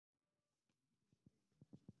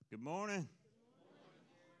Good morning.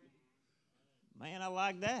 Man, I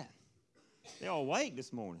like that. They're all awake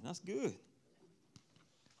this morning. That's good.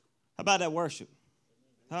 How about that worship?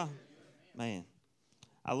 Huh? Man,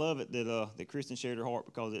 I love it that Kristen shared her heart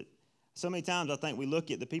because so many times I think we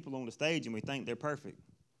look at the people on the stage and we think they're perfect.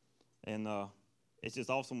 And it's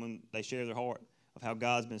just awesome when they share their heart of how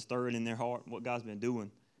God's been stirring in their heart and what God's been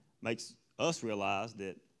doing. Makes us realize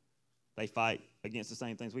that they fight against the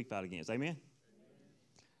same things we fight against. Amen?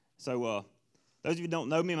 So those of you who don't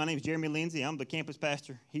know me, my name is Jeremy Lindsay. I'm the campus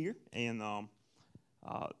pastor here, and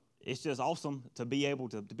it's just awesome to be able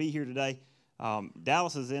to be here today.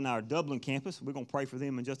 Dallas is in our Dublin campus. We're going to pray for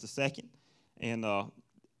them in just a second. And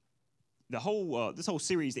this whole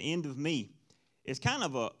series, The End of Me, is kind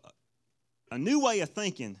of a new way of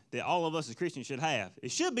thinking that all of us as Christians should have.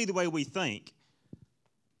 It should be the way we think.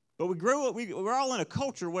 But we grew up, we're all in a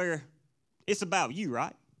culture where it's about you,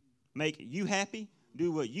 right? Make you happy,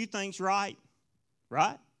 do what you think's right?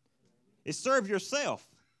 It's serve yourself.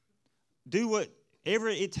 Do whatever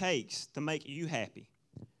it takes to make you happy.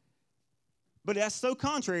 But that's so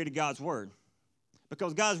contrary to God's word.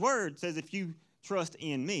 Because God's word says if you trust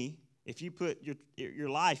in me, if you put your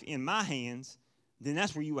life in my hands, then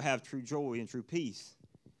that's where you will have true joy and true peace.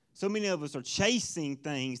 So many of us are chasing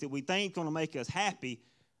things that we think are going to make us happy,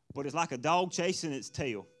 but it's like a dog chasing its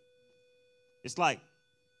tail.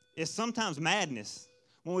 It's sometimes madness.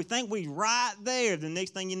 When we think we're right there, the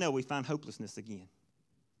next thing you know, we find hopelessness again.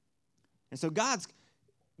 And so God's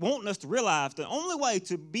wanting us to realize the only way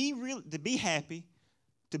to be happy,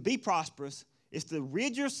 to be prosperous, is to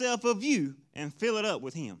rid yourself of you and fill it up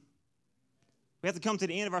with Him. We have to come to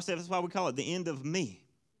the end of ourselves. That's why we call it the end of me.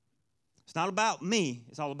 It's not about me.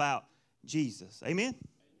 It's all about Jesus. Amen?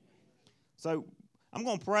 So I'm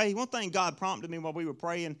going to pray. One thing God prompted me while we were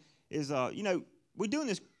praying is, we're doing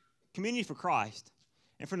this community for Christ.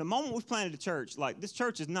 And from the moment we've planted the church, this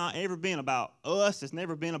church has not ever been about us. It's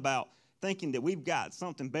never been about thinking that we've got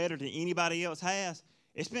something better than anybody else has.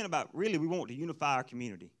 It's been about really we want to unify our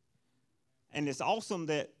community. And it's awesome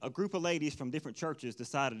that a group of ladies from different churches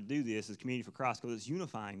decided to do this as Community for Christ because it's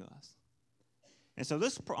unifying us. And so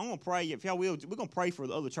I'm going to pray, if y'all will, we're going to pray for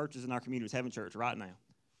the other churches in our community that's having church right now.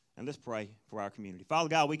 And let's pray for our community. Father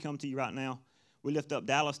God, we come to you right now. We lift up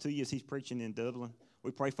Dallas to you as he's preaching in Dublin.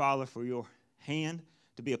 We pray, Father, for your hand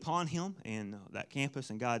to be upon him and that campus,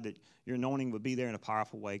 and God, that your anointing would be there in a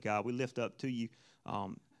powerful way. God, we lift up to you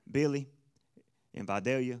Billy and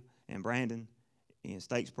Vidalia and Brandon in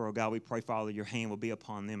Statesboro. God, we pray, Father, your hand will be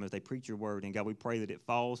upon them as they preach your word, and God, we pray that it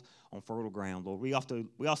falls on fertile ground, Lord. We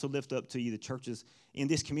also lift up to you the churches in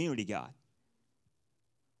this community, God.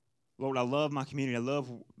 Lord, I love my community. I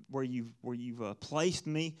love where you've placed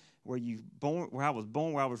me, where I was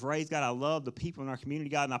born, where I was raised. God, I love the people in our community,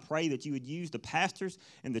 God, and I pray that you would use the pastors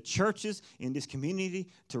and the churches in this community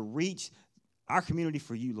to reach our community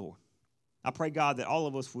for you, Lord. I pray, God, that all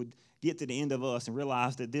of us would get to the end of us and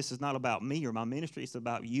realize that this is not about me or my ministry. It's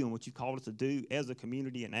about you and what you've called us to do as a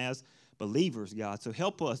community and as believers, God. So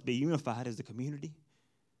help us be unified as a community.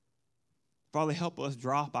 Father, help us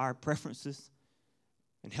drop our preferences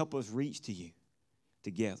and help us reach to you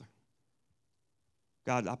together.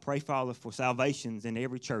 God, I pray, Father, for salvations in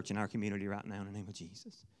every church in our community right now in the name of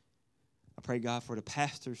Jesus. I pray, God, for the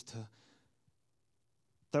pastors to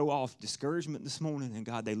throw off discouragement this morning, and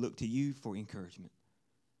God, they look to you for encouragement.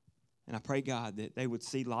 And I pray, God, that they would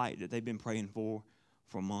see light that they've been praying for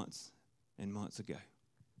months and months ago.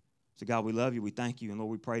 So, God, we love you. We thank you. And,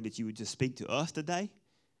 Lord, we pray that you would just speak to us today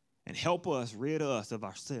and help us, rid us of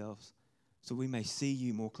ourselves so we may see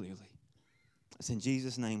you more clearly. It's in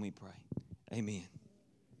Jesus' name we pray. Amen.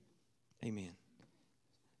 Amen.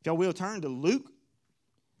 If y'all will turn to Luke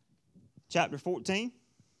chapter 14.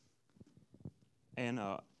 And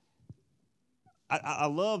I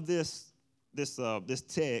love this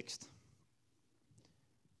text.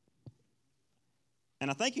 And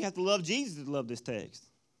I think you have to love Jesus to love this text.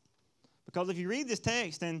 Because if you read this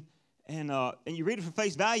text and you read it for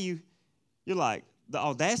face value, you're like, the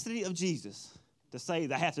audacity of Jesus to say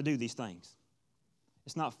they have to do these things.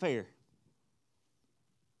 It's not fair.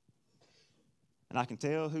 And I can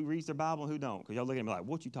tell who reads their Bible and who don't, because y'all look at me like,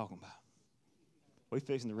 what you talking about? We're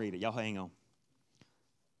fixing to read it. Y'all hang on.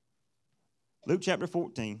 Luke chapter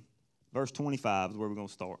 14, verse 25 is where we're going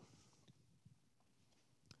to start.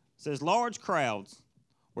 It says, large crowds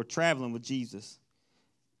were traveling with Jesus,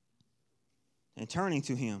 and turning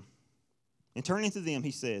to them,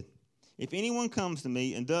 he said, if anyone comes to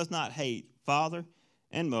me and does not hate father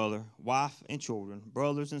and mother, wife and children,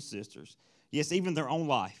 brothers and sisters, yes, even their own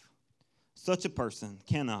life, such a person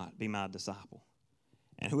cannot be my disciple.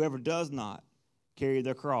 And whoever does not carry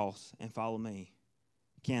their cross and follow me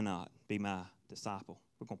cannot be my disciple.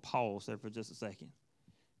 We're going to pause there for just a second.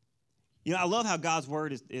 You know, I love how God's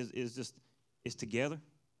word is together.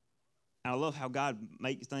 And I love how God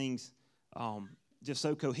makes things just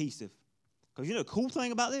so cohesive. Because you know the cool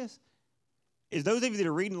thing about this is those of you that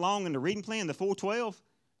are reading along in the reading plan, the 412,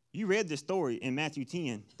 you read this story in Matthew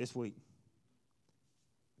 10 this week.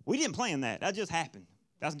 We didn't plan that. That just happened.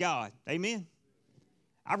 That's God. Amen.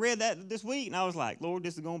 I read that this week, and I was like, Lord,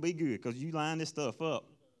 this is going to be good because you line this stuff up.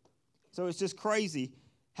 So it's just crazy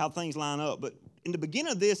how things line up. But in the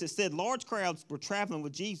beginning of this, it said large crowds were traveling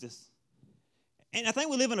with Jesus. And I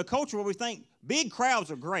think we live in a culture where we think big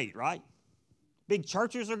crowds are great, right? Big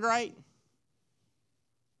churches are great.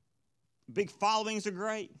 Big followings are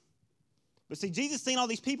great. But see, Jesus seen all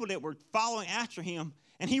these people that were following after him,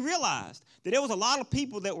 and he realized that there was a lot of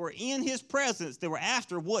people that were in his presence that were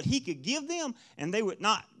after what he could give them, and they would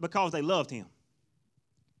not because they loved him.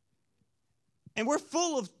 And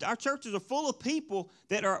our churches are full of people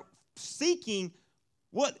that are seeking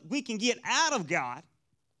what we can get out of God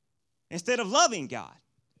instead of loving God.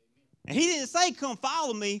 And he didn't say, come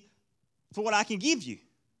follow me for what I can give you.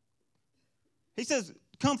 He says,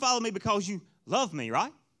 come follow me because you love me,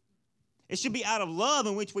 right? It should be out of love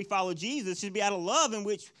in which we follow Jesus. It should be out of love in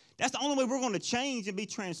which, that's the only way we're going to change and be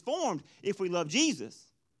transformed if we love Jesus.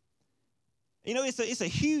 You know, it's a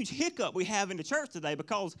huge hiccup we have in the church today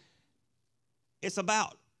because it's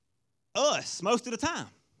about us most of the time.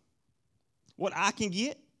 What I can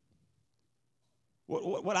get,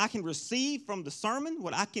 what I can receive from the sermon,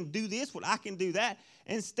 what I can do this, what I can do that.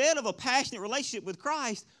 Instead of a passionate relationship with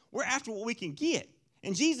Christ, we're after what we can get.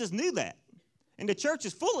 And Jesus knew that. And the church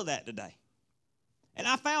is full of that today. And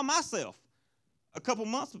I found myself a couple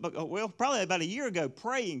months ago, well, probably about a year ago,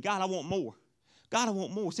 praying, God, I want more. God, I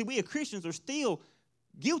want more. See, we as Christians are still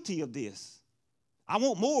guilty of this. I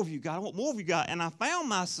want more of you, God. I want more of you, God. And I found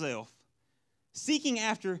myself seeking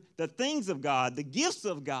after the things of God, the gifts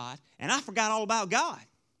of God, and I forgot all about God.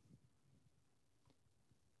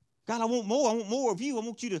 God, I want more. I want more of you. I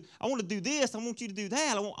want to do this. I want you to do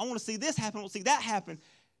that. I want to see this happen. I want to see that happen.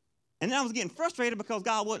 And then I was getting frustrated because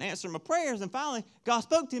God wasn't answering my prayers. And finally, God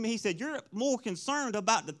spoke to me. He said, you're more concerned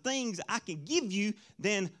about the things I can give you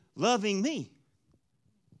than loving me.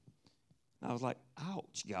 And I was like,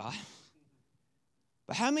 ouch, God.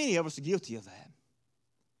 But how many of us are guilty of that?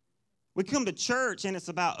 We come to church and it's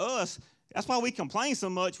about us. That's why we complain so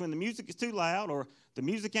much when the music is too loud or the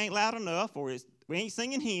music ain't loud enough or we ain't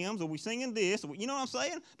singing hymns or we singing this. Or, you know what I'm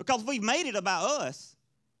saying? Because we've made it about us.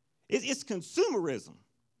 It's consumerism.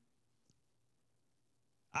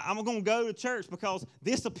 I'm going to go to church because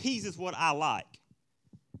this appeases what I like.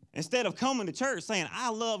 Instead of coming to church saying, I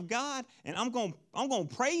love God and I'm going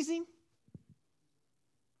to praise him.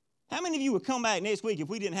 How many of you would come back next week if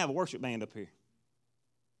we didn't have a worship band up here?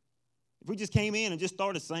 If we just came in and just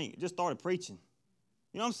started singing, just started preaching.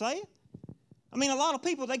 You know what I'm saying? I mean, a lot of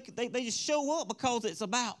people, they just show up because it's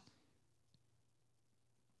about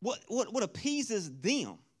what appeases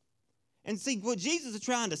them. And see, what Jesus is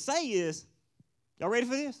trying to say is, y'all ready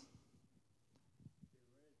for this?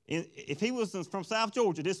 If he was from South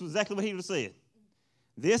Georgia, this was exactly what he would have said.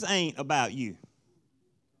 This ain't about you.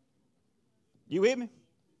 You with me?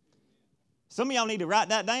 Some of y'all need to write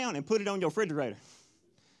that down and put it on your refrigerator.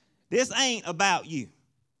 This ain't about you.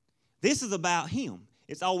 This is about him.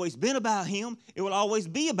 It's always been about him. It will always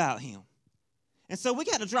be about him. And so we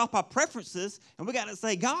got to drop our preferences and we got to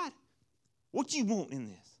say, God, what you want in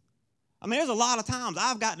this? I mean, there's a lot of times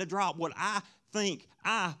I've got to drop what I think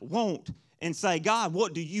I want and say, God,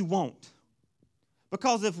 what do you want?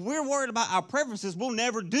 Because if we're worried about our preferences, we'll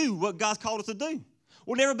never do what God's called us to do.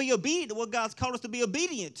 We'll never be obedient to what God's called us to be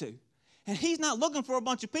obedient to. And he's not looking for a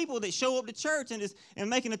bunch of people that show up to church and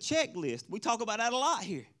making a checklist. We talk about that a lot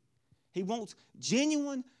here. He wants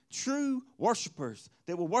genuine, true worshipers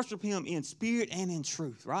that will worship him in spirit and in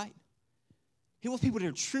truth, right? He wants people that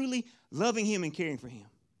are truly loving him and caring for him.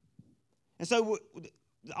 And so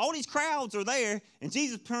all these crowds are there, and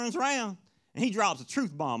Jesus turns around, and he drops a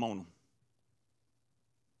truth bomb on them.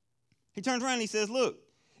 He turns around and he says, look,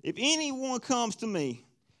 if anyone comes to me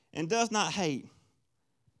and does not hate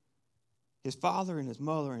his father and his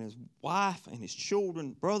mother and his wife and his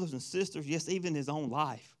children, brothers and sisters, yes, even his own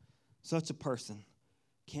life, such a person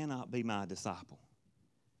cannot be my disciple.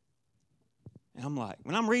 And I'm like,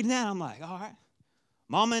 when I'm reading that, I'm like, all right,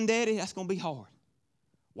 mama and daddy, that's going to be hard.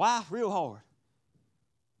 Wife, real hard.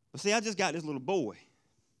 But see, I just got this little boy.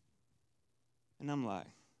 And I'm like,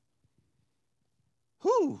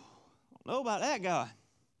 whew, I don't know about that, God.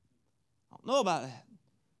 I don't know about that.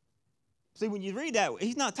 See, when you read that,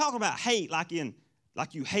 he's not talking about hate like in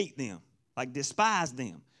like you hate them, like despise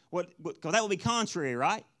them. Because that would be contrary,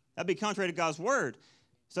 right? That would be contrary to God's word.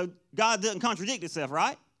 So God doesn't contradict itself,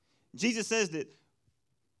 right? Jesus says that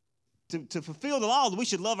to fulfill the law, that we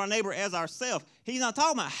should love our neighbor as ourselves. He's not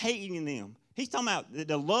talking about hating them. He's talking about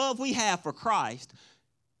the love we have for Christ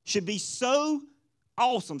should be so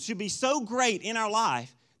awesome, should be so great in our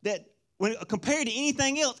life that when compared to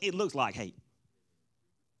anything else, it looks like hate.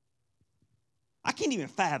 I can't even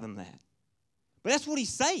fathom that. But that's what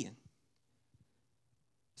he's saying.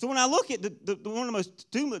 So when I look at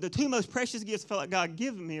the two most precious gifts I feel like God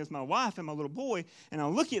given me is my wife and my little boy, and I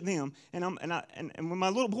look at them, and when my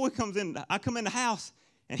little boy comes in, I come in the house,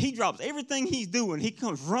 and he drops everything he's doing. He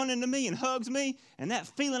comes running to me and hugs me, and that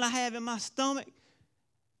feeling I have in my stomach,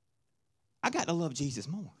 I got to love Jesus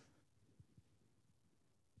more.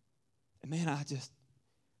 And man,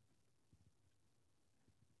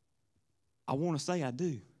 I want to say I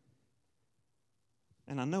do.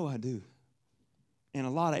 And I know I do. In a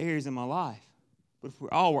lot of areas in my life. But if we're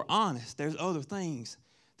honest, there's other things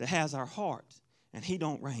that has our heart, and he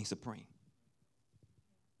don't reign supreme.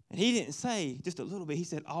 And he didn't say just a little bit. He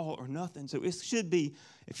said all or nothing. So it should be,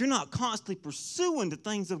 if you're not constantly pursuing the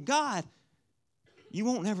things of God, you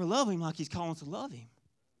won't never love him like he's calling us to love him.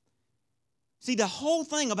 See, the whole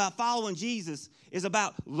thing about following Jesus is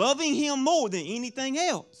about loving him more than anything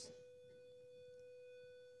else.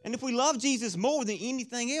 And if we love Jesus more than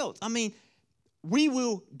anything else, I mean, we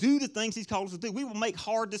will do the things he's called us to do. We will make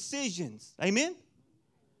hard decisions. Amen?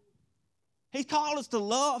 He's called us to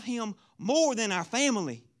love him more than our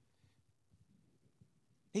family.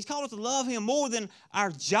 He's called us to love him more than our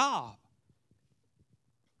job.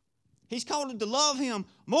 He's called us to love him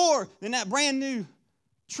more than that brand new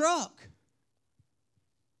truck.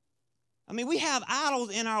 I mean, we have idols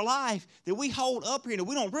in our life that we hold up here that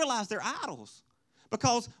we don't realize they're idols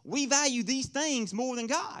because we value these things more than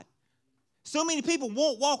God. So many people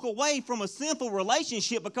won't walk away from a sinful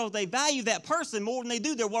relationship because they value that person more than they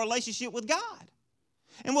do their relationship with God.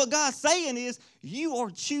 And what God's saying is, you are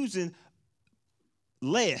choosing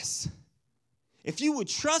less. If you would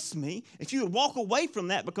trust me, if you would walk away from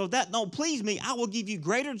that because that don't please me, I will give you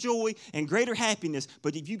greater joy and greater happiness.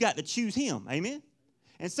 But if you got to choose him, amen?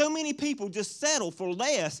 And so many people just settle for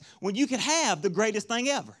less when you could have the greatest thing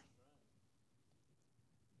ever.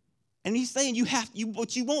 And he's saying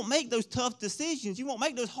but you won't make those tough decisions. You won't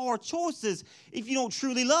make those hard choices if you don't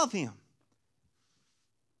truly love him.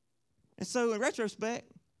 And so in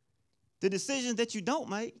retrospect, the decisions that you don't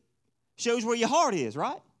make shows where your heart is,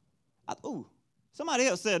 right? Somebody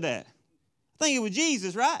else said that. I think it was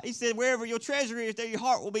Jesus, right? He said, wherever your treasure is, there your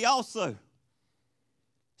heart will be also.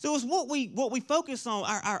 So it's what we focus on,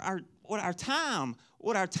 our time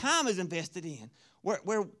is invested in,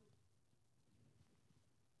 where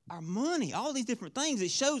our money, all these different things,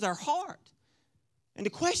 it shows our heart. And the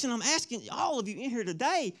question I'm asking all of you in here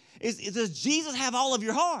today is does Jesus have all of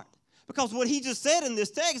your heart? Because what he just said in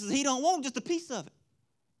this text is he don't want just a piece of it.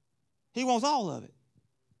 He wants all of it.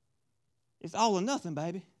 It's all or nothing,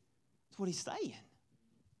 baby. That's what he's saying.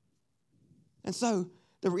 And so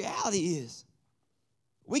the reality is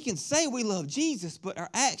we can say we love Jesus, but our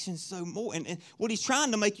actions so more. And what he's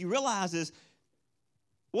trying to make you realize is,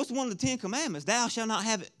 what's one of the 10 Commandments? Thou shalt not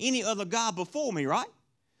have any other God before me, right?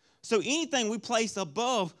 So anything we place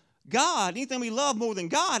above God, anything we love more than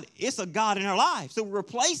God, it's a God in our life. So we're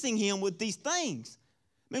replacing him with these things.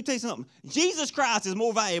 Let me tell you something. Jesus Christ is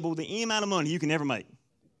more valuable than any amount of money you can ever make.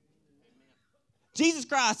 Jesus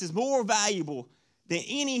Christ is more valuable than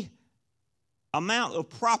any amount of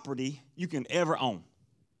property you can ever own.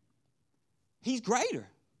 He's greater.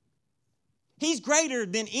 He's greater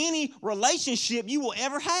than any relationship you will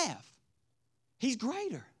ever have. He's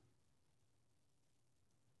greater.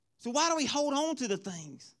 So why do we hold on to the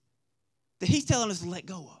things that he's telling us to let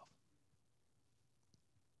go of?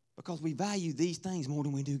 Because we value these things more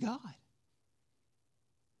than we do God.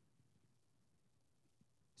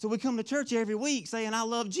 So we come to church every week saying, I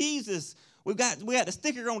love Jesus. We got the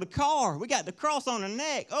sticker on the car. We got the cross on the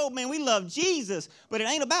neck. Oh, man, we love Jesus. But it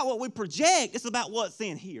ain't about what we project. It's about what's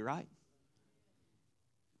in here, right?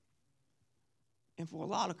 And for a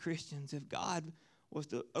lot of Christians, if God was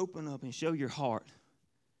to open up and show your heart,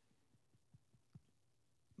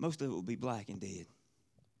 most of it would be black and dead.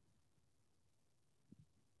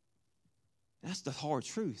 That's the hard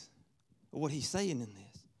truth of what he's saying in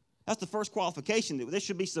this. That's the first qualification, that there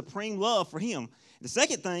should be supreme love for him. The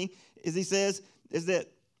second thing is he says is that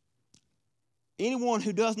anyone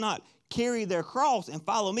who does not carry their cross and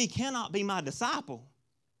follow me cannot be my disciple.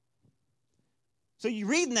 So you're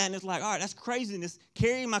reading that and it's like, all right, that's craziness.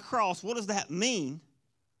 Carrying my cross, what does that mean?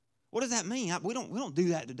 What does that mean? We don't do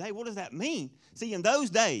that today. What does that mean? See, in those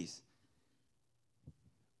days,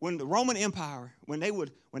 when the Roman Empire, when they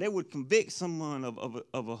would convict someone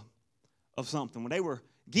of something, when they were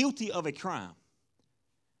guilty of a crime,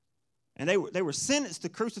 and they were sentenced to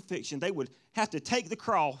crucifixion, they would have to take the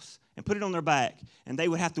cross and put it on their back, and they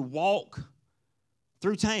would have to walk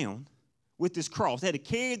through town with this cross. They had to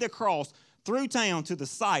carry their cross through town to the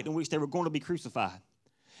site in which they were going to be crucified.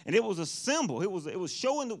 And it was a symbol. It was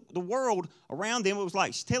showing the world around them. It was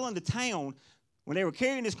like telling the town when they were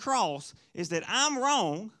carrying this cross is that I'm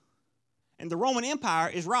wrong and the Roman Empire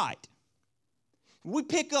is right. When we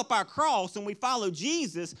pick up our cross and we follow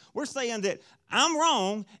Jesus, we're saying that I'm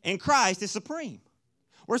wrong and Christ is supreme.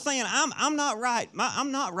 We're saying I'm not right.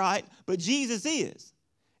 I'm not right, but Jesus is.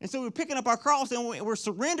 And so we're picking up our cross and we're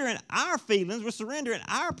surrendering our feelings. We're surrendering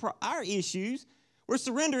our issues. We're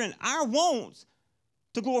surrendering our wants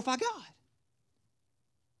to glorify God.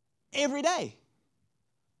 Every day.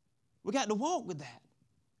 We got to walk with that.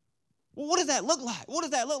 Well, what does that look like? What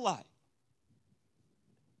does that look like?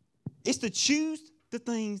 It's to choose the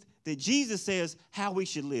things that Jesus says how we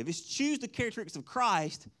should live. It's choose the characteristics of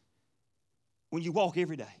Christ when you walk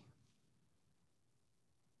every day.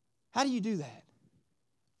 How do you do that?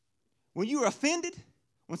 When you're offended,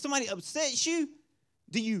 when somebody upsets you,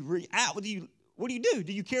 what do you do?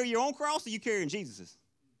 Do you carry your own cross or are you carrying Jesus's?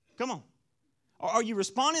 Come on. Or are you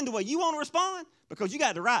responding the way you want to respond? Because you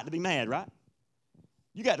got the right to be mad, right?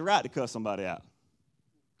 You got the right to cuss somebody out.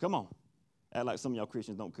 Come on. Act like some of y'all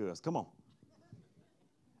Christians don't cuss. Come on.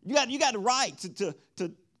 You got the right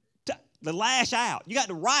to lash out. You got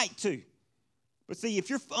the right to. But see, if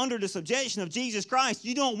you're under the subjection of Jesus Christ,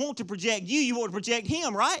 you don't want to project you want to project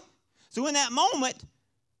him, right? So in that moment,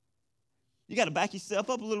 you got to back yourself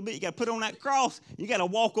up a little bit. You got to put on that cross. You got to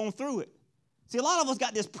walk on through it. See, a lot of us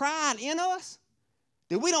got this pride in us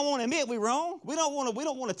that we don't want to admit we're wrong. We don't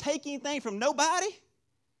want to take anything from nobody.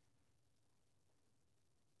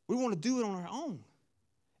 We want to do it on our own.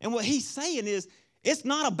 And what he's saying is, it's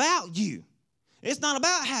not about you. It's not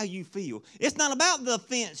about how you feel. It's not about the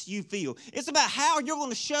offense you feel. It's about how you're going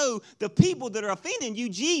to show the people that are offending you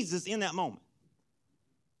Jesus in that moment.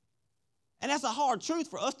 And that's a hard truth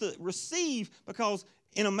for us to receive because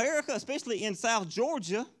in America, especially in South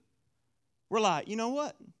Georgia, we're like, you know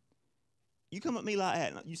what? You come at me like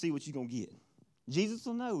that, you see what you're going to get. Jesus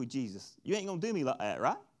will know with Jesus. You ain't going to do me like that,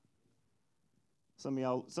 right? Some of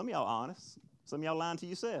y'all honest. Some of y'all lying to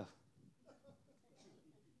yourself.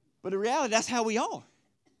 But in reality, that's how we are.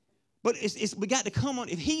 But we got to come on.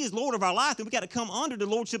 If he is Lord of our life, then we got to come under the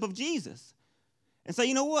lordship of Jesus. And say,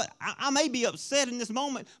 you know what? I may be upset in this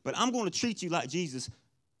moment, but I'm going to treat you like Jesus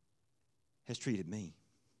has treated me.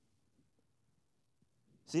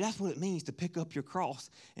 See, that's what it means to pick up your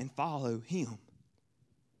cross and follow him.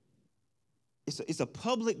 It's a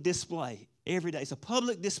public display every day. It's a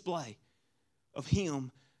public display of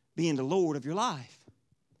him being the Lord of your life.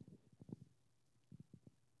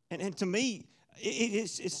 And to me,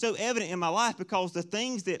 it's so evident in my life because the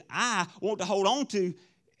things that I want to hold on to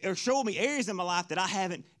are showing me areas in my life that I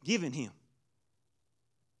haven't given him.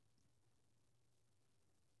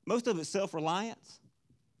 Most of it's self-reliance,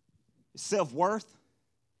 it's self-worth.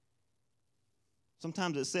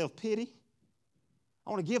 Sometimes it's self-pity. I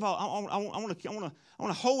want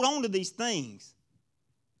to hold on to these things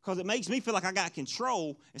because it makes me feel like I got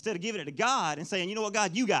control instead of giving it to God and saying, you know what,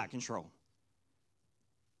 God, you got control.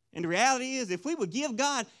 And the reality is, if we would give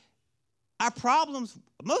God our problems,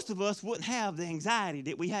 most of us wouldn't have the anxiety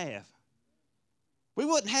that we have. We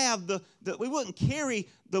wouldn't have we wouldn't carry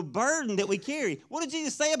the burden that we carry. What did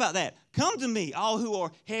Jesus say about that? Come to me, all who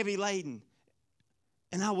are heavy laden,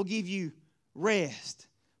 and I will give you rest,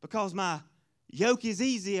 because my yoke is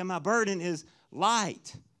easy and my burden is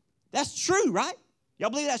light. That's true, right? Y'all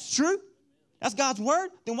believe that's true? That's God's word?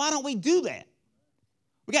 Then why don't we do that?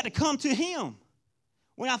 We got to come to him.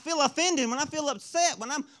 When I feel offended, when I feel upset,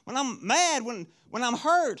 when I'm mad, when I'm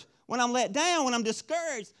hurt, when I'm let down, when I'm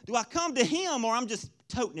discouraged, do I come to him or I'm just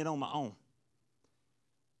toting it on my own?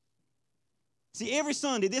 See, every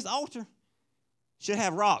Sunday, this altar should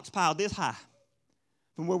have rocks piled this high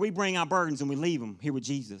from where we bring our burdens and we leave them here with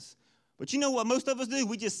Jesus. But you know what most of us do?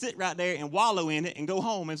 We just sit right there and wallow in it and go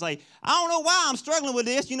home and say, I don't know why I'm struggling with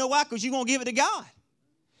this. You know why? Because you're going to give it to God.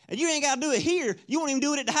 And you ain't got to do it here. You won't even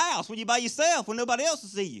do it at the house when you're by yourself when nobody else will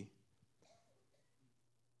see you.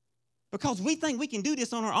 Because we think we can do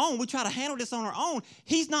this on our own. We try to handle this on our own.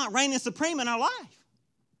 He's not reigning supreme in our life.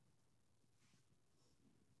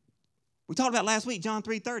 We talked about last week, John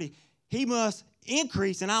 3:30. He must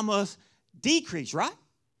increase and I must decrease, right?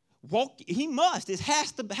 He must. It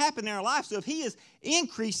has to happen in our life. So if he is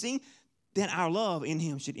increasing, then our love in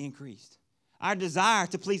him should increase. Our desire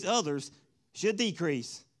to please others should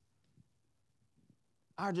decrease.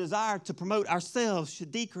 Our desire to promote ourselves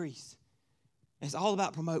should decrease. It's all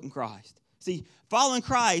about promoting Christ. See, following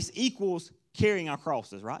Christ equals carrying our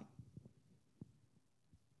crosses, right?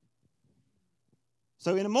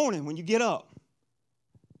 So in the morning when you get up,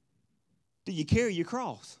 do you carry your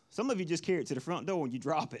cross? Some of you just carry it to the front door and you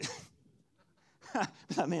drop it.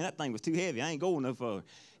 Man, that thing was too heavy. I ain't going no further.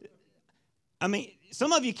 I mean,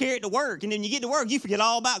 some of you carry it to work, and then you get to work, you forget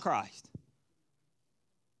all about Christ.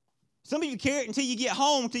 Some of you carry it until you get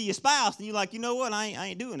home to your spouse, and you're like, you know what, I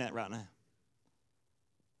ain't doing that right now.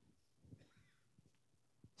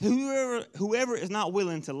 Whoever is not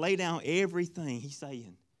willing to lay down everything, he's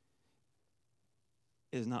saying,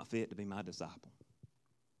 is not fit to be my disciple.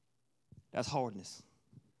 That's hardness.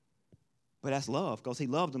 But that's love, because he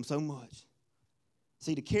loved them so much.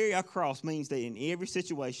 See, to carry our cross means that in every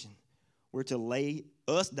situation, we're to lay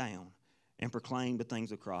us down and proclaim the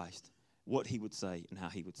things of Christ, what he would say and how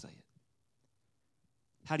he would say it.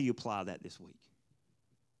 How do you apply that this week?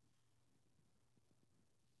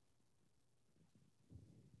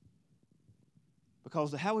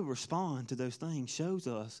 Because how we respond to those things shows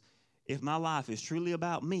us if my life is truly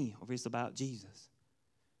about me or if it's about Jesus.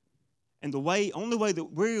 And only way that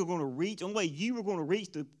we're going to reach, only way you are going to reach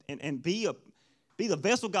and be the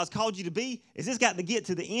vessel God's called you to be, is it's got to get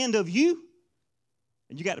to the end of you,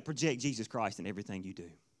 and you got to project Jesus Christ in everything you do.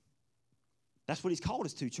 That's what he's called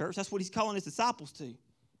us to, church. That's what he's calling his disciples to.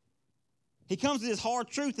 He comes to this hard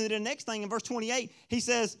truth, and then the next thing in verse 28, he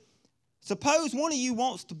says, suppose one of you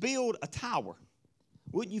wants to build a tower.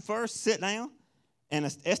 Wouldn't you first sit down and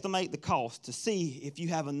estimate the cost to see if you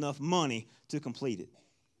have enough money to complete it?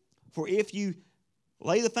 For if you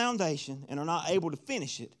lay the foundation and are not able to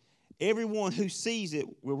finish it, everyone who sees it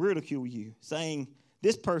will ridicule you, saying,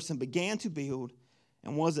 this person began to build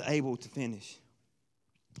and wasn't able to finish.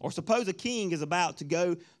 Or suppose a king is about to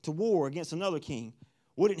go to war against another king.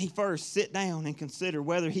 Wouldn't he first sit down and consider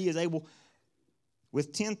whether he is able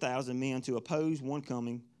with 10,000 men to oppose one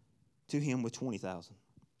coming to him with 20,000?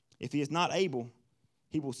 If he is not able,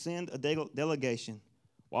 he will send a delegation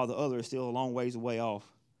while the other is still a long ways away off.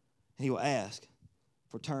 And he will ask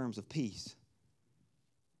for terms of peace.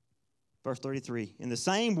 Verse 33, in the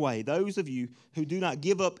same way, those of you who do not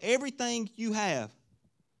give up everything you have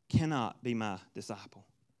cannot be my disciple.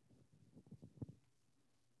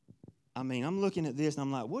 I mean, I'm looking at this and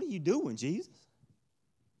I'm like, what are you doing, Jesus?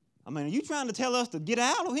 I mean, are you trying to tell us to get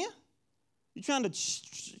out of here? You trying to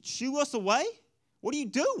shoo us away? What are you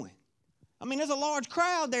doing? I mean, there's a large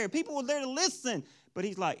crowd there. People were there to listen. But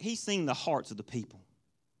he's seen the hearts of the people.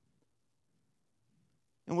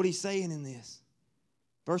 And what he's saying in this,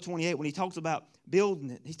 verse 28, when he talks about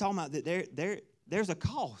building it, he's talking about that there's a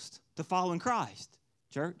cost to following Christ,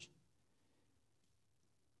 church.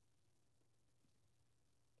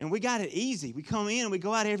 And we got it easy. We come in and we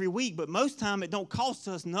go out every week, but most time it don't cost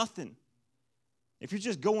us nothing if you're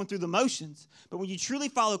just going through the motions. But when you truly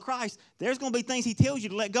follow Christ, there's going to be things he tells you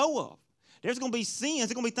to let go of. There's going to be sins.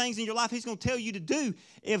 There's going to be things in your life he's going to tell you to do.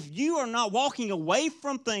 If you are not walking away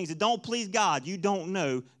from things that don't please God, you don't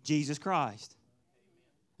know Jesus Christ.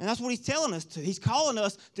 And that's what he's telling us to. He's calling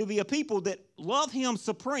us to be a people that love him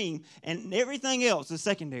supreme and everything else is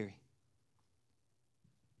secondary.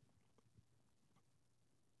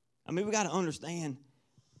 I mean, we got to understand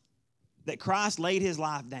that Christ laid his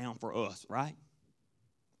life down for us, right?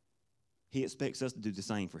 He expects us to do the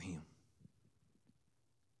same for him.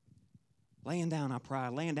 Laying down our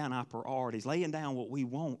pride, laying down our priorities, laying down what we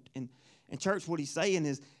want. And church, what he's saying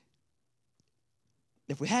is,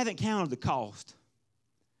 if we haven't counted the cost,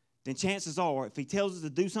 then chances are, if he tells us to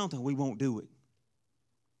do something, we won't do it.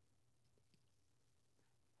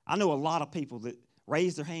 I know a lot of people that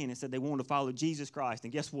raised their hand and said they wanted to follow Jesus Christ.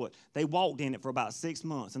 And guess what? They walked in it for about 6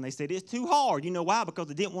 months. And they said, it's too hard. You know why? Because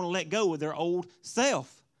they didn't want to let go of their old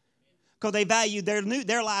self. Because they valued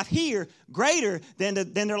their life here greater than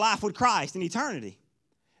their life with Christ in eternity.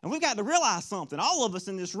 And we've got to realize something, all of us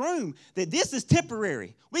in this room, that this is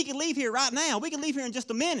temporary. We can leave here right now. We can leave here in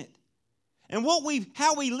just a minute. And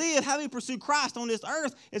how we live, how we pursue Christ on this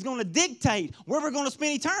earth is going to dictate where we're going to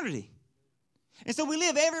spend eternity. And so we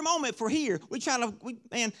live every moment for here. We try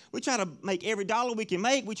to make every dollar we can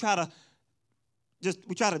make. We try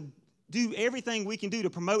to do everything we can do to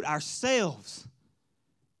promote ourselves.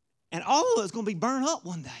 And all of it's going to be burned up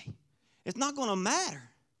one day. It's not going to matter.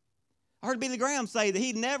 I heard Billy Graham say that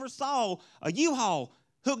he never saw a U-Haul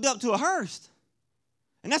hooked up to a hearse.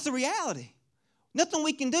 And that's the reality. Nothing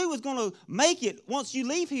we can do is going to make it once you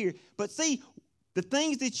leave here. But see, the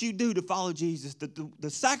things that you do to follow Jesus, the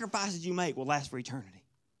sacrifices you make will last for eternity.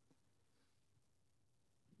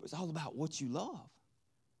 But it's all about what you love,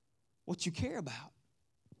 what you care about.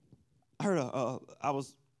 I heard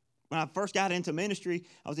when I first got into ministry,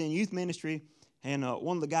 I was in youth ministry, and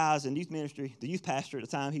one of the guys in youth ministry, the youth pastor at the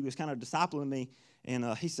time, he was kind of discipling me,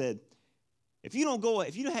 and he said, if you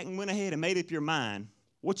hadn't went ahead and made up your mind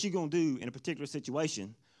what you're going to do in a particular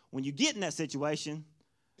situation, when you get in that situation,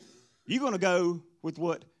 you're going to go with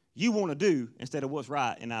what you want to do instead of what's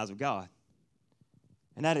right in the eyes of God.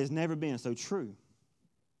 And that has never been so true.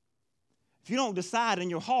 If you don't decide in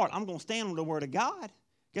your heart, I'm going to stand on the word of God,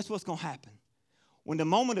 guess what's going to happen? When the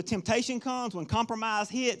moment of temptation comes, when compromise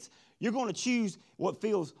hits, you're going to choose what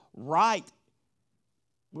feels right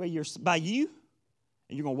by you,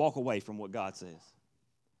 and you're going to walk away from what God says.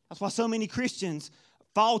 That's why so many Christians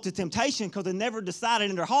fall to temptation, because they never decided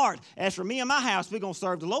in their heart, as for me and my house, we're going to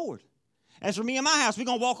serve the Lord. As for me and my house, we're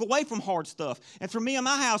going to walk away from hard stuff. And for me and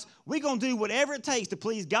my house, we're going to do whatever it takes to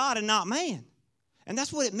please God and not man. And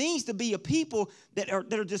that's what it means to be a people that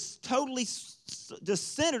are just totally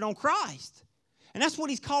just centered on Christ. And that's what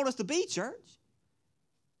he's called us to be, church.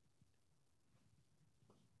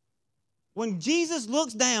 When Jesus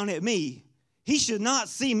looks down at me, he should not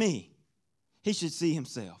see me. He should see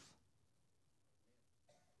himself.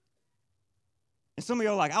 And some of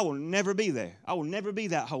you are like, I will never be there. I will never be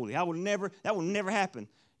that holy. That will never happen.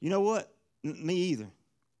 You know what? Me either.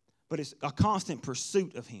 But it's a constant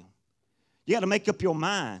pursuit of him. You got to make up your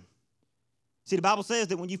mind. See, the Bible says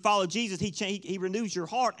that when you follow Jesus, he renews your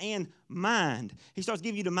heart and mind. He starts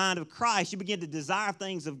giving you the mind of Christ. You begin to desire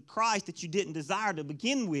things of Christ that you didn't desire to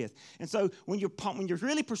begin with. And so when you're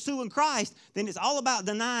really pursuing Christ, then it's all about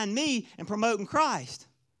denying me and promoting Christ.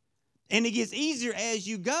 And it gets easier as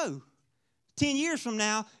you go. 10 years from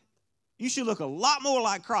now, you should look a lot more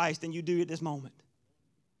like Christ than you do at this moment.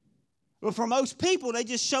 But for most people, they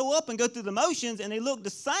just show up and go through the motions, and they look the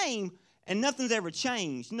same, and nothing's ever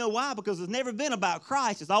changed. You know why? Because it's never been about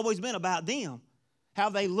Christ. It's always been about them. How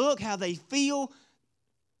they look, how they feel.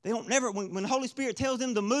 They don't never, when the Holy Spirit tells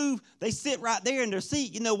them to move, they sit right there in their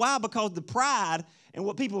seat. You know why? Because the pride and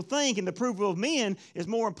what people think and the approval of men is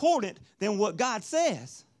more important than what God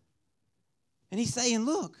says. And he's saying,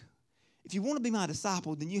 look, if you want to be my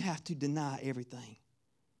disciple, then you have to deny everything.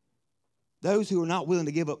 Those who are not willing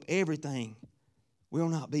to give up everything will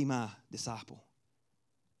not be my disciple.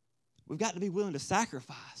 We've got to be willing to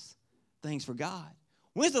sacrifice things for God.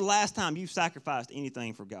 When's the last time you've sacrificed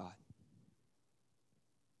anything for God?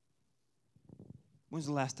 When's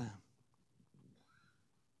the last time?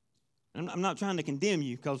 I'm not trying to condemn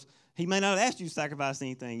you, because he may not have asked you to sacrifice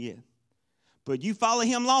anything yet. But you follow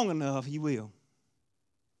him long enough, he will.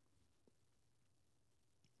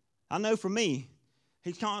 I know for me,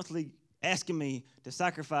 he's constantly asking me to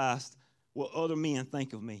sacrifice what other men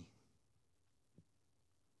think of me.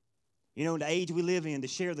 You know, in the age we live in, to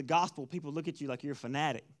share the gospel, people look at you like you're a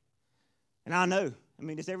fanatic. And I know. I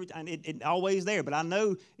mean, it's always there, but I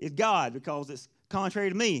know it's God, because it's contrary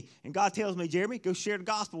to me. And God tells me, Jeremy, go share the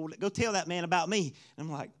gospel. Go tell that man about me. And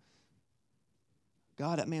I'm like,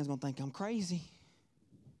 God, that man's going to think I'm crazy.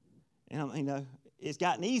 And it's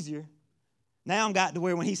gotten easier. Now I'm got to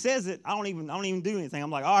where when he says it, I don't even do anything.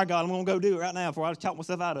 I'm like, all right, God, I'm going to go do it right now before I talk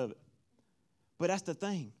myself out of it. But that's the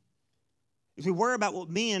thing. If we worry about what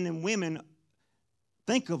men and women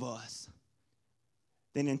think of us,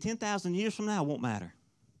 then in 10,000 years from now, it won't matter.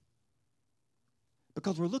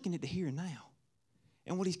 Because we're looking at the here and now.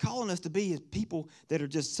 And what he's calling us to be is people that are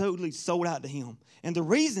just totally sold out to him. And the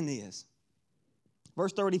reason is,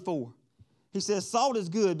 verse 34, he says, salt is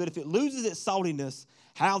good, but if it loses its saltiness,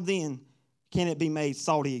 how then can it be made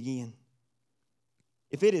salty again?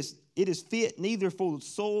 If it is fit neither for the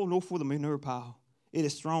soil nor for the manure pile, it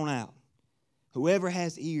is thrown out. Whoever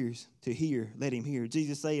has ears to hear, let him hear.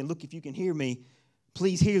 Jesus saying, look, if you can hear me,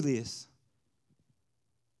 please hear this.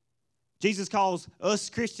 Jesus calls us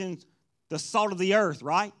Christians the salt of the earth,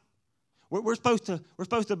 right? We're supposed to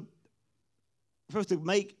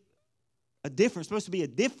make a difference. Supposed to be a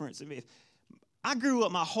difference. I grew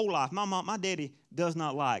up my whole life. My daddy does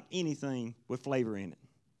not like anything with flavor in it.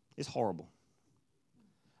 It's horrible.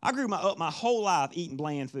 I grew up my whole life eating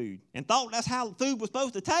bland food and thought that's how food was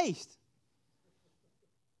supposed to taste.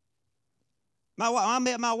 When I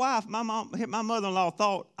met my wife, my mother-in-law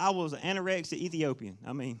thought I was an anorexic Ethiopian.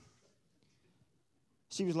 I mean,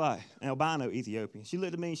 she was like, an albino Ethiopian. She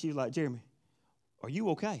looked at me and she was like, Jeremy, are you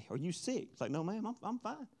okay? Are you sick? It's like, no, ma'am, I'm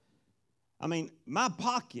fine. I mean, my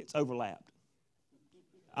pockets overlapped.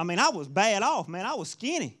 I mean, I was bad off, man. I was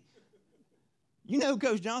skinny. You know,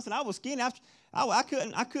 Coach Johnson, I was skinny.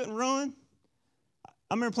 I couldn't run.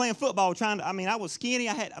 I remember playing football I was skinny.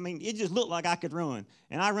 It just looked like I could run.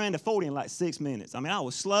 And I ran to 40 in like 6 minutes. I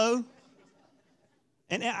was slow.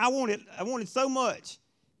 And I wanted so much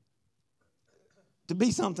to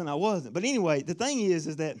be something I wasn't. But anyway, the thing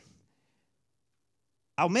is that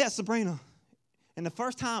I met Sabrina, and the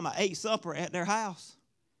first time I ate supper at their house,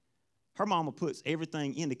 her mama puts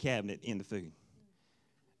everything in the cabinet in the food.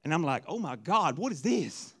 And I'm like, oh my God, what is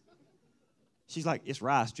this? She's like, it's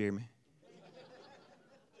rice, Jeremy.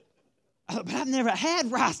 But I've never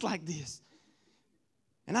had rice like this.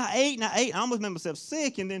 And I ate. I almost made myself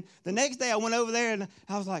sick. And then the next day I went over there and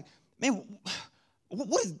I was like, man,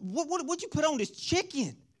 what'd you put on this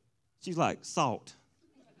chicken? She's like, salt.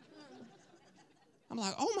 I'm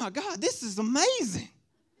like, oh my God, this is amazing.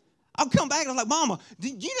 I'll come back and I'm like, Mama, do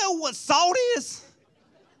you know what salt is?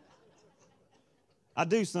 I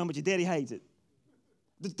do, son, but your daddy hates it.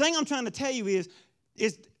 The thing I'm trying to tell you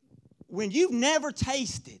is when you've never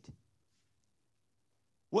tasted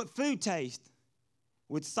what food tastes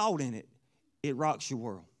with salt in it, it rocks your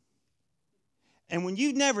world. And when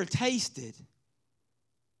you've never tasted,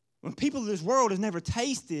 when people in this world have never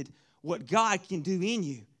tasted what God can do in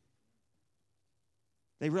you,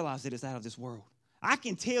 they realize that it's out of this world. I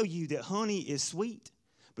can tell you that honey is sweet,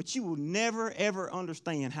 but you will never, ever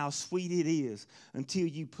understand how sweet it is until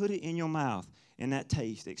you put it in your mouth and that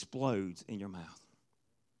taste explodes in your mouth.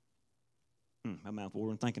 My mouth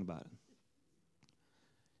watering thinking about it.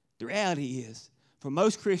 The reality is, for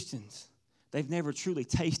most Christians, they've never truly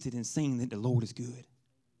tasted and seen that the Lord is good.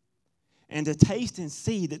 And to taste and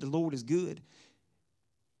see that the Lord is good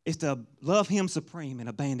is to love Him supreme and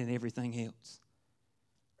abandon everything else.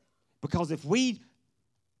 Because if we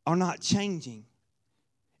are not changing,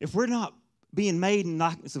 if we're not being made in the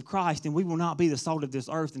likeness of Christ, then we will not be the salt of this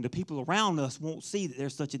earth, and the people around us won't see that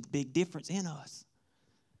there's such a big difference in us.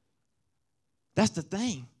 That's the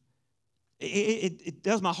thing. It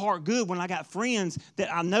does my heart good when I got friends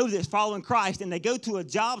that I know that's following Christ, and they go to a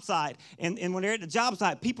job site, and when they're at the job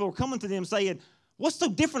site, people are coming to them saying, what's so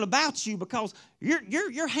different about you? Because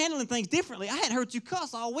you're handling things differently. I hadn't heard you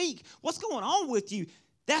cuss all week. What's going on with you?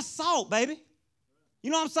 That's salt, baby. You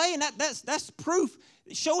know what I'm saying? That's proof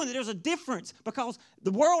showing that there's a difference, because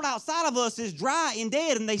the world outside of us is dry and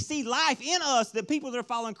dead, and they see life in us, that people that are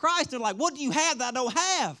following Christ are like, what do you have that I don't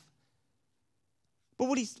have?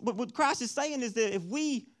 But what Christ is saying is that if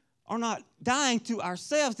we are not dying to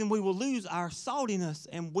ourselves, then we will lose our saltiness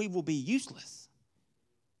and we will be useless.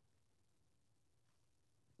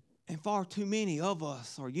 And far too many of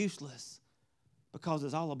us are useless because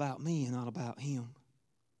it's all about me and not about Him.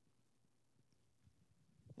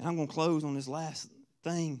 And I'm going to close on this last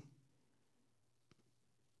thing.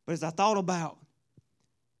 But as I thought about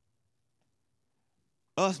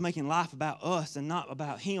us making life about us and not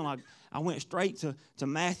about Him, I went straight to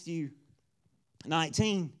Matthew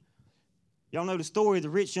 19. Y'all know the story of the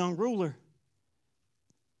rich young ruler.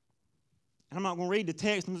 And I'm not going to read the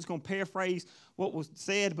text. I'm just going to paraphrase what was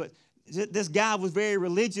said. But this guy was very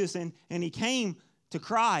religious, and he came to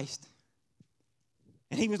Christ.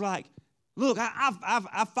 And he was like, look,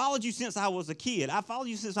 I've followed you since I was a kid. I followed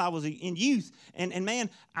you since I was in youth. And man,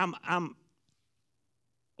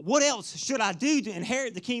 what else should I do to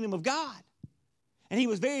inherit the kingdom of God? And he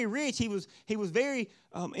was very rich. He was very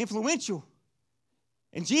influential.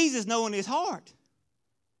 And Jesus, knowing his heart,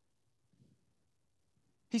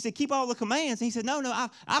 he said, keep all the commands. And he said, no,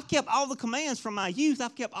 I've kept all the commands from my youth.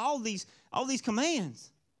 I've kept all these commands.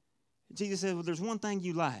 And Jesus said, well, there's one thing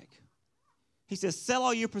you lack. He says, sell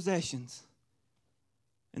all your possessions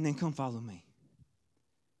and then come follow me.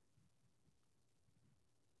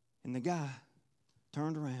 And the guy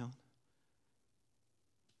turned around,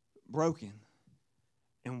 broken,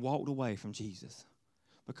 and walked away from Jesus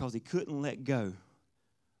because he couldn't let go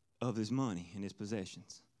of his money and his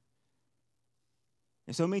possessions.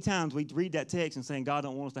 And so many times we read that text and saying God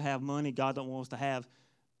don't want us to have money, God don't want us to have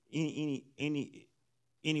any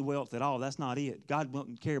wealth at all. That's not it. God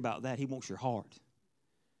doesn't care about that. He wants your heart.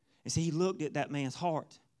 And see, he looked at that man's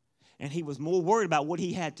heart, and he was more worried about what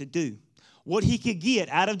he had to do, what he could get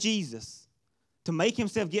out of Jesus to make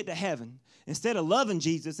himself get to heaven, instead of loving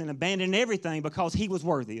Jesus and abandoning everything because he was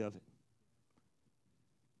worthy of it.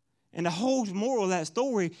 And the whole moral of that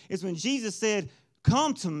story is when Jesus said,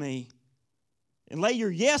 come to me and lay your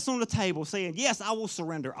yes on the table, saying, yes, I will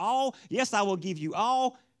surrender all. Yes, I will give you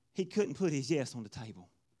all. He couldn't put his yes on the table.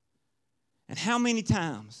 And how many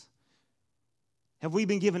times have we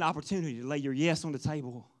been given opportunity to lay your yes on the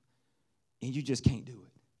table and you just can't do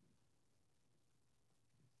it?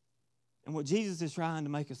 And what Jesus is trying to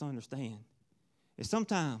make us understand is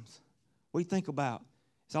sometimes we think about,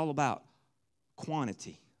 it's all about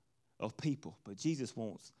quantity of people, but Jesus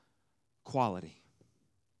wants quality.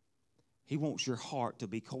 He wants your heart to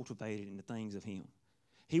be cultivated in the things of him.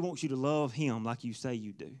 He wants you to love him like you say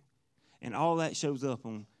you do. And all that shows up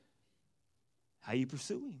on how you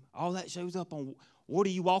pursue him. All that shows up on what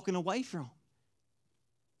are you walking away from.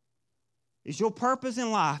 Is your purpose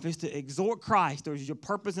in life is to exhort Christ, or is your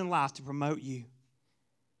purpose in life to promote you?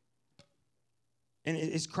 And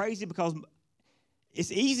it's crazy because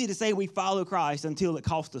it's easy to say we follow Christ until it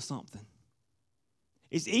costs us something.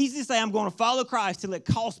 It's easy to say I'm going to follow Christ till it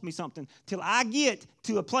costs me something, till I get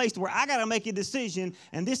to a place where I got to make a decision,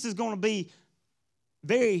 and this is going to be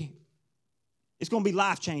it's going to be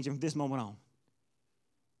life-changing from this moment on.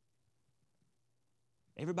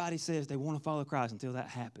 Everybody says they want to follow Christ until that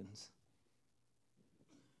happens.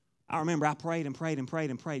 I remember I prayed and prayed and prayed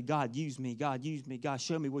and prayed, God, use me, God, use me, God,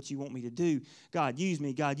 show me what you want me to do. God, use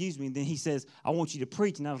me, God, use me. And then he says, I want you to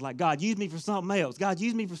preach. And I was like, God, use me for something else. God,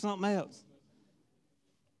 use me for something else.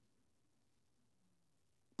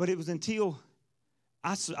 But it was until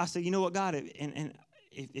I said, you know what, God, and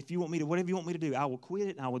if you want me to, whatever you want me to do, I will quit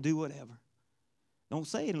it and I will do whatever. Don't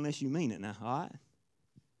say it unless you mean it now, all right?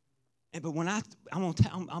 But when I'm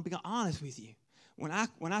being honest with you. When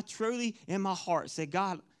I truly in my heart said,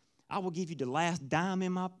 God, I will give you the last dime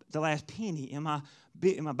the last penny in my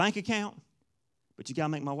bank account, but you got to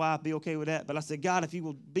make my wife be okay with that. But I said, God, if you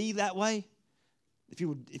will be that way, if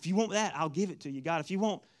you want that, I'll give it to you. God, if you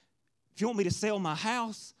want me to sell my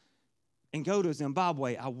house and go to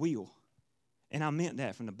Zimbabwe, I will. And I meant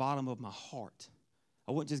that from the bottom of my heart.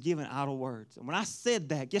 I wasn't just giving idle words. And when I said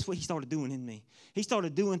that, guess what he started doing in me? He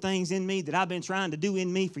started doing things in me that I've been trying to do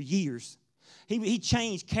in me for years. He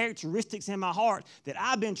changed characteristics in my heart that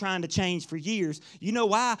I've been trying to change for years. You know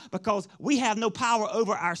why? Because we have no power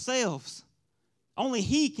over ourselves. Only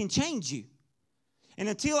he can change you. And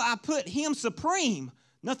until I put him supreme,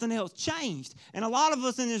 nothing else changed. And a lot of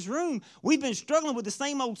us in this room, we've been struggling with the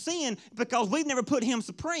same old sin because we've never put him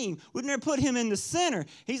supreme. We've never put him in the center.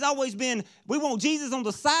 He's always been, we want Jesus on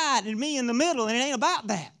the side and me in the middle, and it ain't about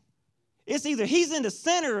that. It's either he's in the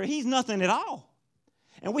center or he's nothing at all.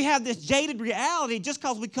 And we have this jaded reality just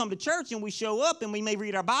because we come to church and we show up and we may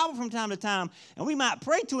read our Bible from time to time and we might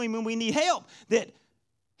pray to him when we need help, that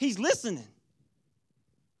he's listening.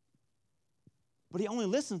 But he only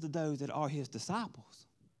listens to those that are his disciples.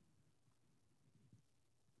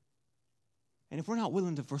 And if we're not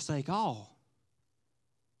willing to forsake all,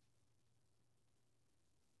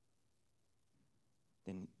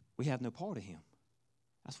 then we have no part of him.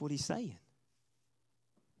 That's what he's saying.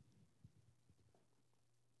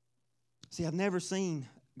 See, I've never seen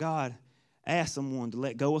God ask someone to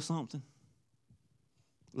let go of something,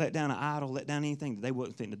 let down an idol, let down anything that they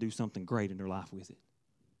wasn't fitting to do something great in their life with it.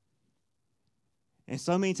 And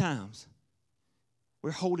so many times,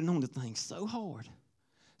 we're holding on to things so hard,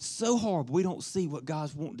 but we don't see what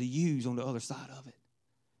God's wanting to use on the other side of it.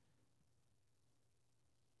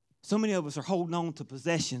 So many of us are holding on to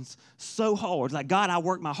possessions so hard. Like, God, I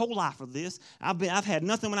worked my whole life for this. I've had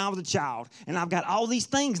nothing when I was a child, and I've got all these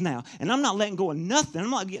things now, and I'm not letting go of nothing. I'm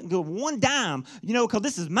not letting go of one dime, because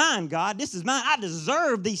this is mine, God. This is mine. I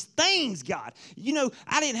deserve these things, God.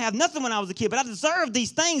 I didn't have nothing when I was a kid, but I deserve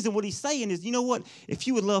these things. And what he's saying is, you know what? If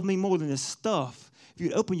you would love me more than this stuff, if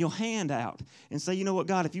you'd open your hand out and say, you know what,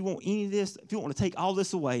 God, if you want any of this, if you want to take all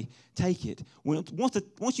this away, take it.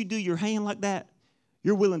 Once you do your hand like that,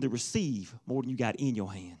 you're willing to receive more than you got in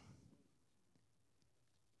your hand.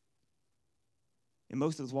 And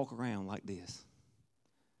most of us walk around like this.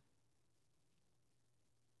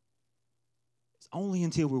 It's only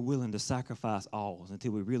until we're willing to sacrifice all,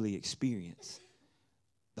 until we really experience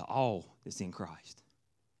the all that's in Christ.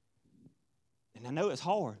 And I know it's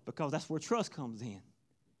hard because that's where trust comes in.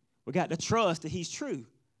 We got to trust that he's true.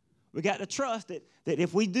 We got to trust that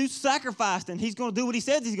if we do sacrifice, then he's going to do what he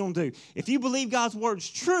says he's going to do. If you believe God's word's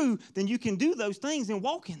true, then you can do those things and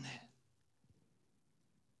walk in that.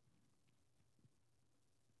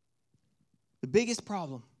 The biggest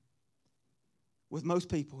problem with most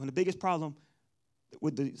people, and the biggest problem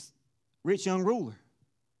with the rich young ruler,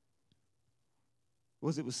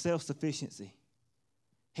 was self-sufficiency.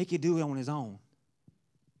 He could do it on his own.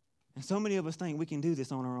 And so many of us think we can do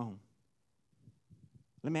this on our own.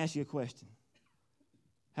 Let me ask you a question.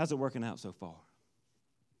 How's it working out so far?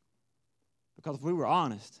 Because if we were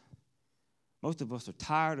honest, most of us are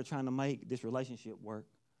tired of trying to make this relationship work.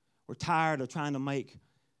 We're tired of trying to make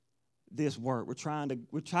this work. We're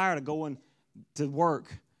tired of going to work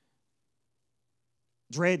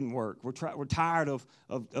dreading work. We're tired of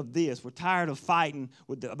this. We're tired of fighting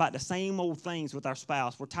about the same old things with our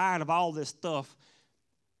spouse. We're tired of all this stuff.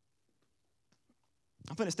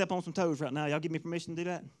 I'm finna step on some toes right now. Y'all give me permission to do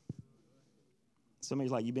that?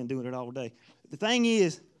 Somebody's like, you've been doing it all day. The thing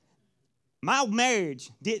is, my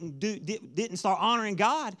marriage didn't start honoring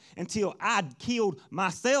God until I killed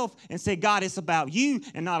myself and said, God, it's about you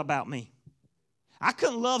and not about me. I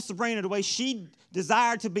couldn't love Sabrina the way she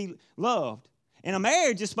desired to be loved. And a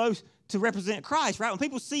marriage is supposed to represent Christ, right? When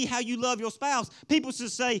people see how you love your spouse, people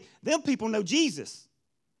should say, them people know Jesus,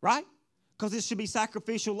 right? Because it should be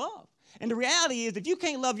sacrificial love. And the reality is, if you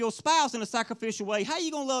can't love your spouse in a sacrificial way, how are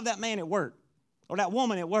you going to love that man at work or that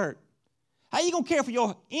woman at work? How are you going to care for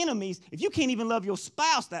your enemies if you can't even love your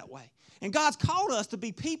spouse that way? And God's called us to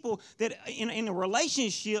be people that in a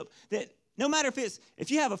relationship that no matter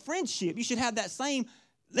if you have a friendship, you should have that same,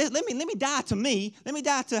 let me die to me, let me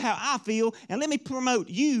die to how I feel, and let me promote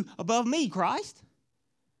you above me, Christ.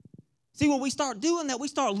 See, when we start doing that, we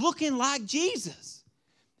start looking like Jesus.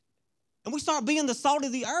 And we start being the salt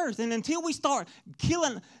of the earth. And until we start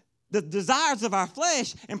killing the desires of our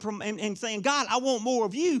flesh and saying, God, I want more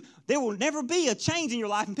of you, there will never be a change in your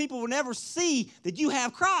life, and people will never see that you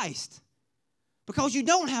have Christ. Because you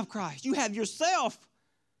don't have Christ. You have yourself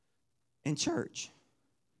in church.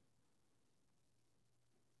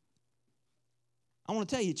 I want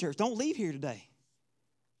to tell you, church, don't leave here today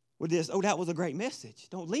with this, oh, that was a great message.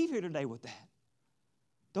 Don't leave here today with that.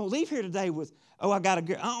 Don't leave here today with, oh, I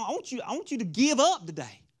want you to give up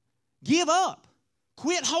today. Give up.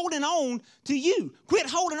 Quit holding on to you. Quit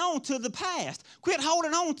holding on to the past. Quit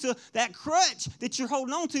holding on to that crutch that you're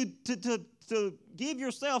holding on to give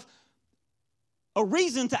yourself a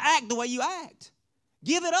reason to act the way you act.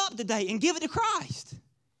 Give it up today and give it to Christ,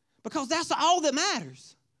 because that's all that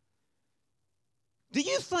matters. Do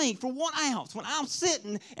you think for 1 ounce when I'm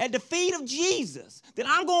sitting at the feet of Jesus that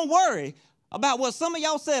I'm going to worry about what some of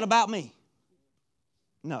y'all said about me?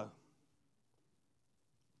 No.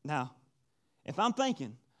 Now, if I'm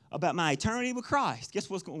thinking about my eternity with Christ, guess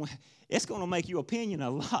what's going to, it's going to make your opinion a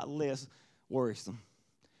lot less worrisome,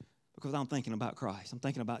 because I'm thinking about Christ. I'm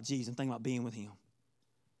thinking about Jesus. I'm thinking about being with him.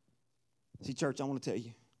 See, church, I want to tell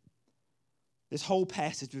you, this whole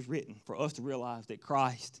passage was written for us to realize that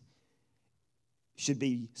Christ should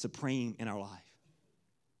be supreme in our life,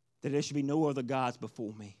 that there should be no other gods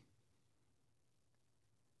before me.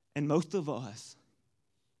 And most of us,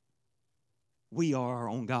 we are our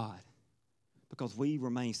own God, because we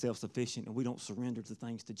remain self-sufficient and we don't surrender the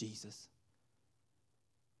things to Jesus.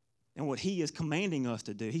 And what he is commanding us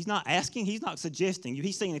to do, he's not asking, he's not suggesting.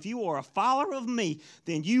 He's saying, if you are a follower of me,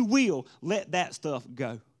 then you will let that stuff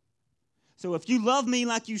go. So if you love me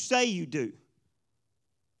like you say you do,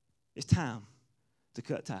 it's time to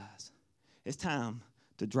cut ties. It's time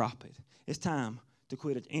to drop it. It's time to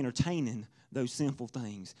quit entertaining those sinful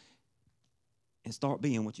things and start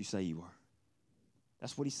being what you say you are.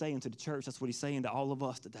 That's what he's saying to the church. That's what he's saying to all of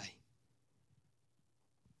us today.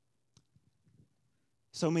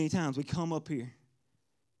 So many times we come up here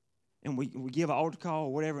and we give an altar call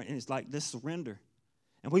or whatever, and it's like this surrender.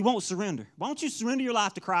 And we won't surrender. Why don't you surrender your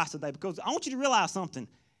life to Christ today? Because I want you to realize something.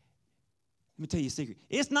 Let me tell you a secret.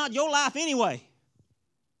 It's not your life anyway.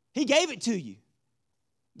 He gave it to you.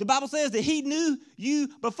 The Bible says that he knew you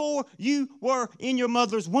before you were in your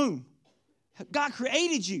mother's womb. God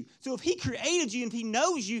created you. So if he created you and he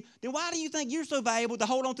knows you, then why do you think you're so valuable to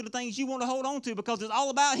hold on to the things you want to hold on to? Because it's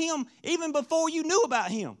all about him even before you knew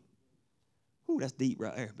about him. Ooh, that's deep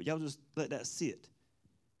right there. But y'all just let that sit.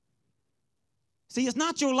 See, it's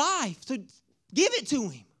not your life, so give it to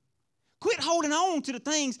him. Quit holding on to the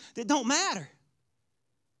things that don't matter.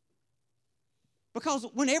 Because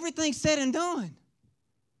when everything's said and done,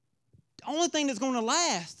 the only thing that's going to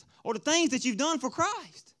last are the things that you've done for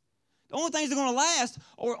Christ. The only things that are going to last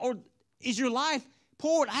or is your life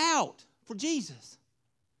poured out for Jesus.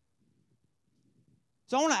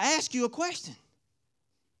 So I want to ask you a question.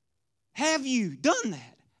 Have you done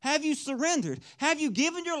that? Have you surrendered? Have you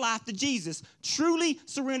given your life to Jesus? Truly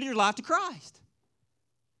surrendered your life to Christ?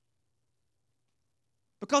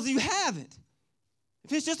 Because if you haven't,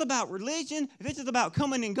 if it's just about religion, if it's just about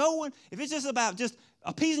coming and going, if it's just about just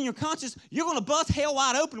appeasing your conscience, you're going to bust hell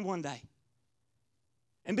wide open one day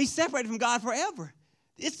and be separated from God forever.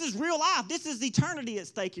 This is real life. This is eternity at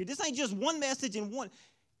stake here. This ain't just one message and one.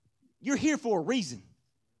 You're here for a reason.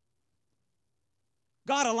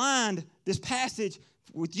 God aligned this passage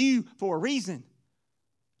with you for a reason.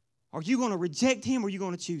 Are you going to reject him or are you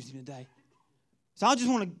going to choose him today? So I just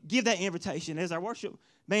want to give that invitation as our worship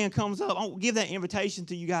band comes up. I'll give that invitation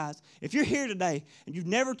to you guys. If you're here today and you've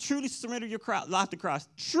never truly surrendered your life to Christ,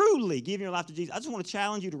 truly giving your life to Jesus, I just want to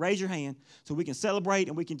challenge you to raise your hand so we can celebrate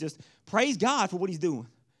and we can just praise God for what he's doing.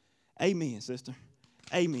 Amen, sister.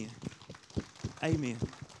 Amen. Amen.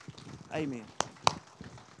 Amen.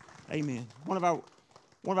 Amen. One of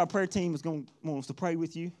our prayer team is going to want us to pray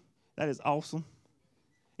with you. That is awesome.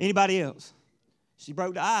 Anybody else? She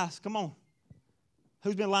broke the ice. Come on.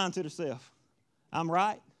 Who's been lying to themselves? I'm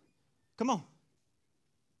right. Come on.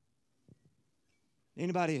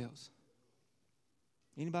 Anybody else?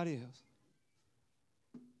 Anybody else?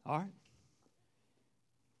 All right.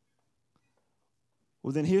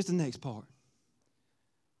 Well, then here's the next part.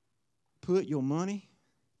 Put your money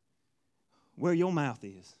where your mouth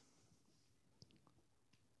is.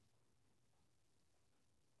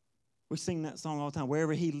 We sing that song all the time.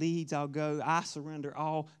 Wherever he leads, I'll go. I surrender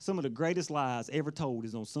all. Some of the greatest lies ever told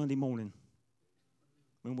is on Sunday morning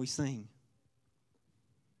when we sing.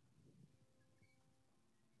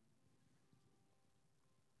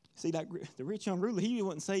 See, the rich young ruler, he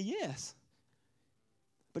wouldn't say yes.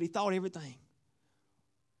 But he thought everything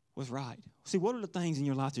was right. See, what are the things in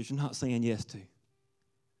your life that you're not saying yes to?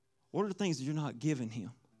 What are the things that you're not giving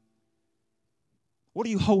him? What are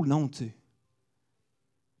you holding on to?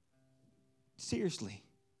 Seriously,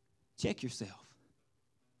 check yourself.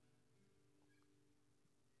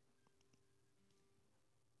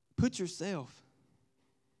 Put yourself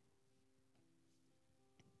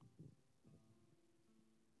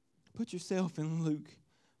in Luke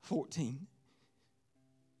 14,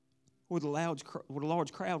 where the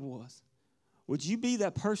large crowd was. Would you be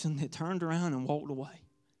that person that turned around and walked away?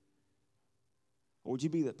 Or would you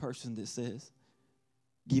be that person that says,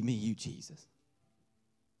 give me you, Jesus?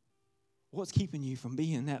 What's keeping you from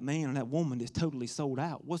being that man or that woman that's totally sold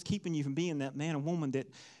out? What's keeping you from being that man or woman that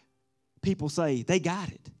people say they got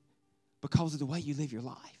it because of the way you live your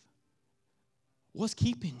life? What's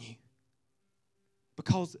keeping you?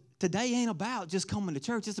 Because today ain't about just coming to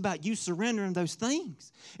church. It's about you surrendering those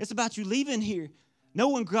things. It's about you leaving here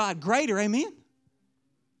knowing God greater, amen?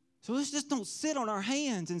 So let's just don't sit on our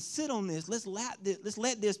hands and sit on this. Let's let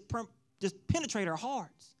this just penetrate our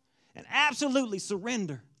hearts and absolutely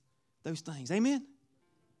surrender those things. Amen?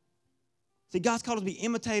 See, God's called us to be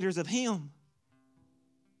imitators of him.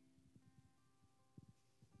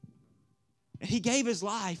 And he gave his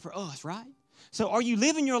life for us, right? So are you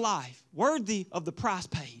living your life worthy of the price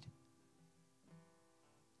paid?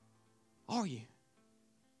 Are you?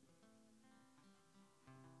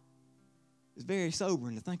 It's very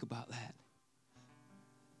sobering to think about that.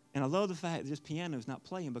 And I love the fact that this piano is not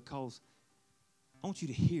playing because I want you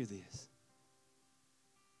to hear this.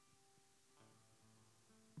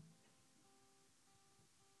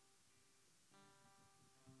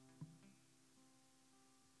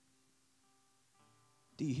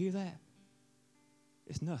 Do you hear that?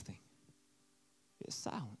 It's nothing. It's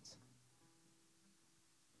silence.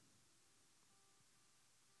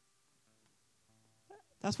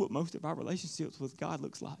 That's what most of our relationships with God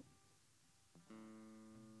looks like.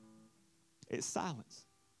 It's silence.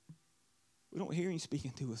 We don't hear him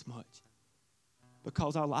speaking to us much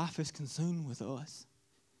because our life is consumed with us.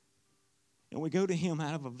 And we go to him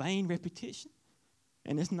out of a vain repetition.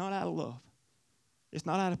 And it's not out of love. It's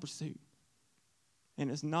not out of pursuit. And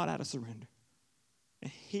it's not out of surrender. And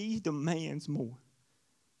he demands more.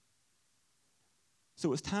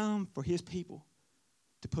 So it's time for his people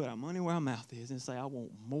to put our money where our mouth is and say, I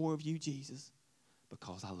want more of you, Jesus,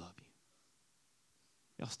 because I love you.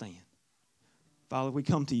 Y'all stand. Father, we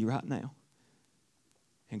come to you right now.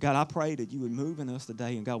 And God, I pray that you would move in us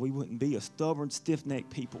today. And God, we wouldn't be a stubborn, stiff-necked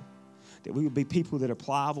people. That we would be people that are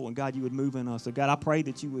pliable. And God, you would move in us. So God, I pray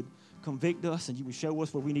that you would convict us and you would show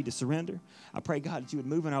us where we need to surrender. I pray, God, that you would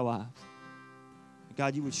move in our lives.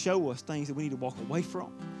 God, you would show us things that we need to walk away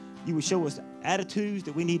from. You would show us attitudes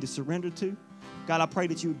that we need to surrender to. God, I pray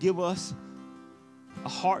that you would give us a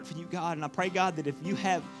heart for you, God. And I pray, God, that if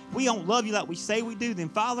we don't love you like we say we do, then,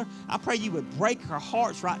 Father, I pray you would break our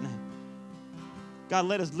hearts right now. God,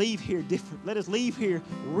 let us leave here different. Let us leave here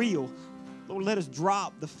real. Lord, let us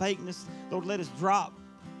drop the fakeness. Lord, let us drop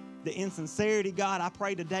the insincerity. God, I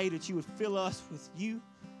pray today that you would fill us with you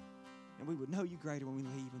and we would know you greater when we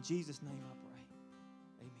leave. In Jesus' name I pray.